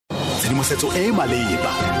tshedimosetso e e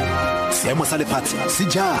maleba, seemo sa lefatshe se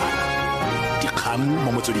jang, dikgang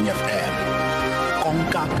mo Motsweding FM,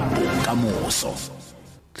 konka bokamoso.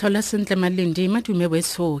 Tlhola sentle Malindi madume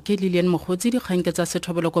weso ke Lillian Mogotsi dikgang tsa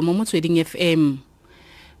Sethoboloko mo Motsweding FM.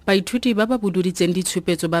 Baithuti ba ba bududitseng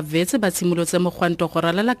ditshupetso ba vetse ba tshimolotse mogwanto go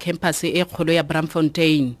ralala campus e kgolo ya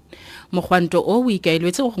Braamfontein. Mogwanto o o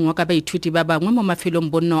ikaeletswe go ngoka baithuti ba bangwe mo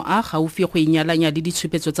mafelong bonno a gaufi go inyalanya le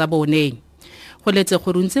ditshupetso tsa bone. Go letse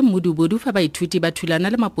go runtse mmudubudu fa baithuti ba thulana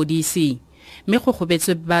le mapodisi, mme go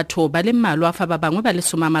gobetse batho ba le mmalwa fa ba bangwe ba le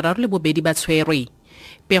 32 ba tshwerwe.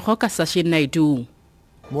 Pego ka Sashin Naidu.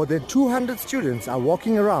 More than 200 students are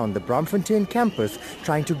walking around the Braamfontein campus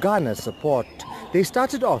trying to garner support. They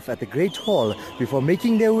started off at the Great Hall before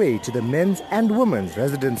making their way to the men's and women's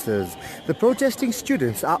residences. The protesting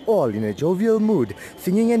students are all in a jovial mood,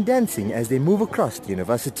 singing and dancing as they move across the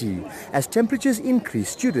university. As temperatures increase,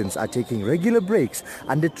 students are taking regular breaks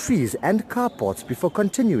under trees and carports before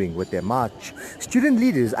continuing with their march. Student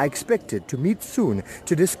leaders are expected to meet soon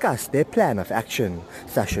to discuss their plan of action.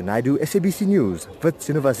 Sasha Naidu, SABC News, Wits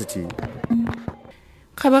University.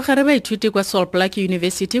 Khabagare baithuti kwa Salt Lake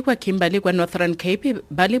University kwa Kimberley kwa Northern Cape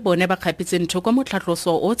ba le bone ba kgapetse nthoko mo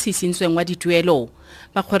tlhatloso o tshisintsweng wa dituelo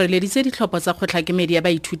ba kgoreleditse ditlhopho tsa kgotlhakemedi ya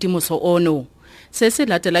baithuti moso ono. Se se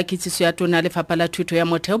latela kitsiso ya tona lefapha la thuto ya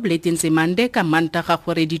motheo Blade Nzimande ka Mantaga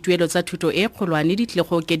gore dituelo tsa thuto e kgolwane di tle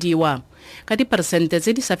go okediwa ka diperesente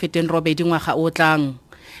tse di sa feteng 8 dingwaga o tlang.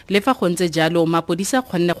 Le fa go ntse jalo mapodisa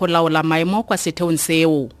kgonne go laola maemo kwa setheong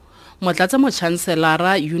seo. Motlatsa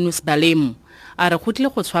motšhanselara Yunus Balem are go tle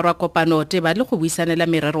go tshwarwa kopano teba le go buisanela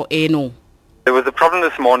merero eno. There was a problem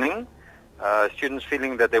this morning, students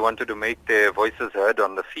feeling that they wanted to make their voices heard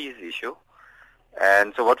on the fees issue.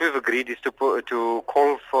 And so what we've agreed is to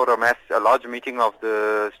call for a large meeting of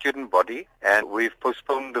the student body, and we've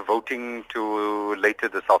postponed the voting to later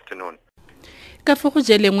this afternoon. Ka fo go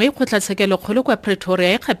jelengwe kgotlatshekelo kgolo kwa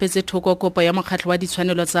Pretoria e kgapetse thoko kopo ya mokgatlho wa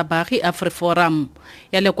ditshwanelo tsa baagi AfriForum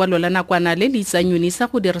ya lekwalo la nakwana le le itsang UNISA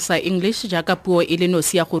go dirisa English jaaka puo e le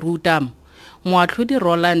nosi ya go ruta. Moatlhodi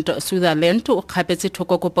Roland Sutherland o kgapetse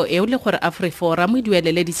thoko kopo eo le gore AfriForum e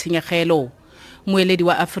duelele ditshenyegelo. Moeledi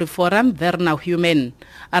wa AfriForum Verna Human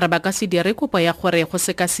a re ba ka se dire kopo ya gore go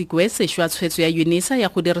sekasikwe sešwa tshwetso ya UNISA ya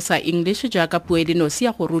go dirisa English jaaka puo e le nosi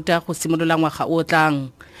ya go ruta go simolola ngwaga o tlang.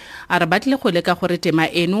 A re batle go leka gore tema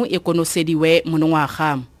eno e konosediwe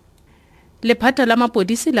monongwaga. Lephata la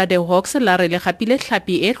mapodisi la The Hawks la re le gapile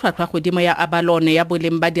tlhapi e tlhwalthwa-godimo ya Abalone ya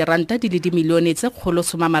boleng ba diranta di le dimillione tse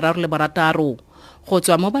 136 go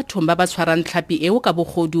tswa mo bathong ba ba tshwarang tlhapi eo ka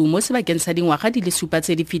bogodu mo sebakeng sa dingwaga di le 7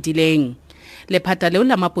 tse di fetileng. Lephata leo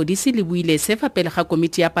la mapodisi le buile se fa pele ga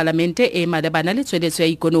komiti ya palamente e malebana le tsweletso ya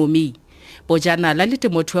ikonomi, bojanala le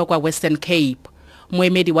temothuo kwa Western Cape.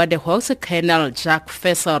 Moemedi wa The Hawks Colonel Jack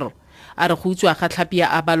Fesser a re go utswa ga tlhapi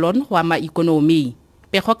ya Abalone go ama ikonomi.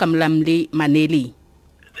 Pego ka Mlamli Maneli.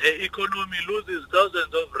 The economy loses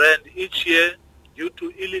thousands of rand each year due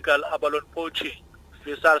to illegal abalone poaching.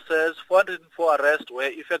 Fesser says 404 arrests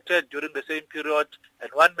were effected during the same period,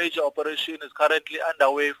 and one major operation is currently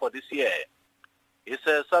underway for this year. He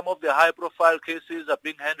says some of the high-profile cases are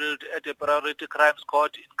being handled at a priority crimes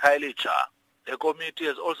court in Khayelitsha. The committee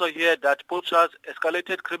has also heard that poachers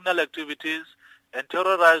escalated criminal activities and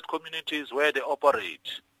terrorized communities where they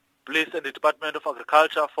operate. Police and the Department of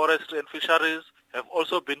Agriculture, Forestry and Fisheries have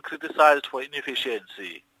also been criticized for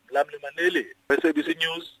inefficiency. Lamli Maneli, SABC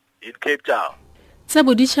News in Cape Town. Tsa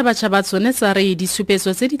boditšhabatšhaba tsone tsa re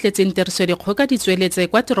disupetso tse di tletseng tiriso dikgoka di tsweletse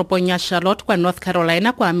kwa teropong ya Charlotte kwa North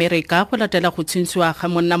Carolina kwa Amerika go latela go tshuntshiwa ga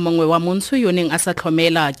monna mongwe wa montsho yo neng a sa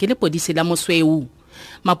tlhomela ke lepodisi la mosweu.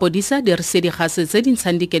 Mapodisa a dirisitse digase tse di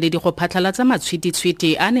ntshang dikeledi go phatlhalatsa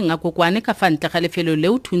matshwititshwiti a neng a kokwane ka fa ntle ga lefelo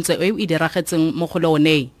leo thuntse eo e diragetseng mo go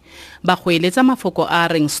lone. Ba go eletsa mafoko a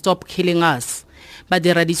reng Stop Killing Us. Ba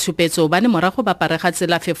dira ditshupetso ba ne morago ba parega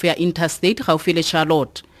tsela fefo ya Interstate gaufi le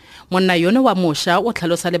Charlotte. Monna yono wa mosha o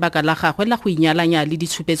tlhalosa lebaka la gagwe la go inyalanya le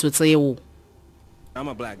ditshupetso tseo. I'm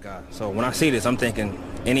a black guy, so when I see this, I'm thinking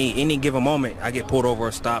any given moment I get pulled over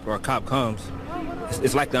or stopped or a cop comes,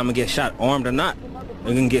 it's likely I'm gonna get shot, armed or not.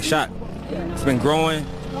 I'm gonna get shot. It's been growing.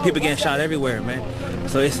 People getting shot everywhere, man.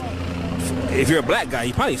 So if you're a black guy,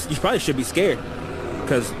 you probably should be scared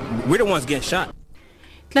because we're the ones getting shot.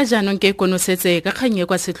 Tla jaanong ke konosetse ka kganye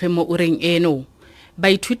kwa setlhemo o reng eno.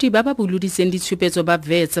 Baithuti ba ba buluditseng ditshupetso ba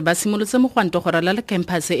vetse ba simolotse mogwanto go ralala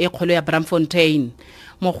campus e kgolo ya Braamfontein.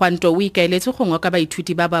 Mogwanto o ikaeletse go ngoka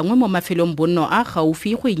baithuti ba bangwe mo mafelong bonno a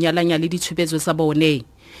gaufi go inyalanya le ditshupetso tsa bone.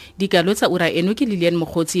 Dikalo tsa ura eno ke Lillian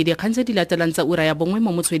Mogotsi dikgang tse di latelang tsa ura ya bongwe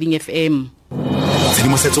mo Motsweding FM.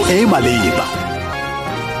 Tshedimosetso e e maleba,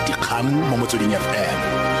 dikgang mo Motsweding FM.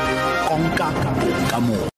 boka mo.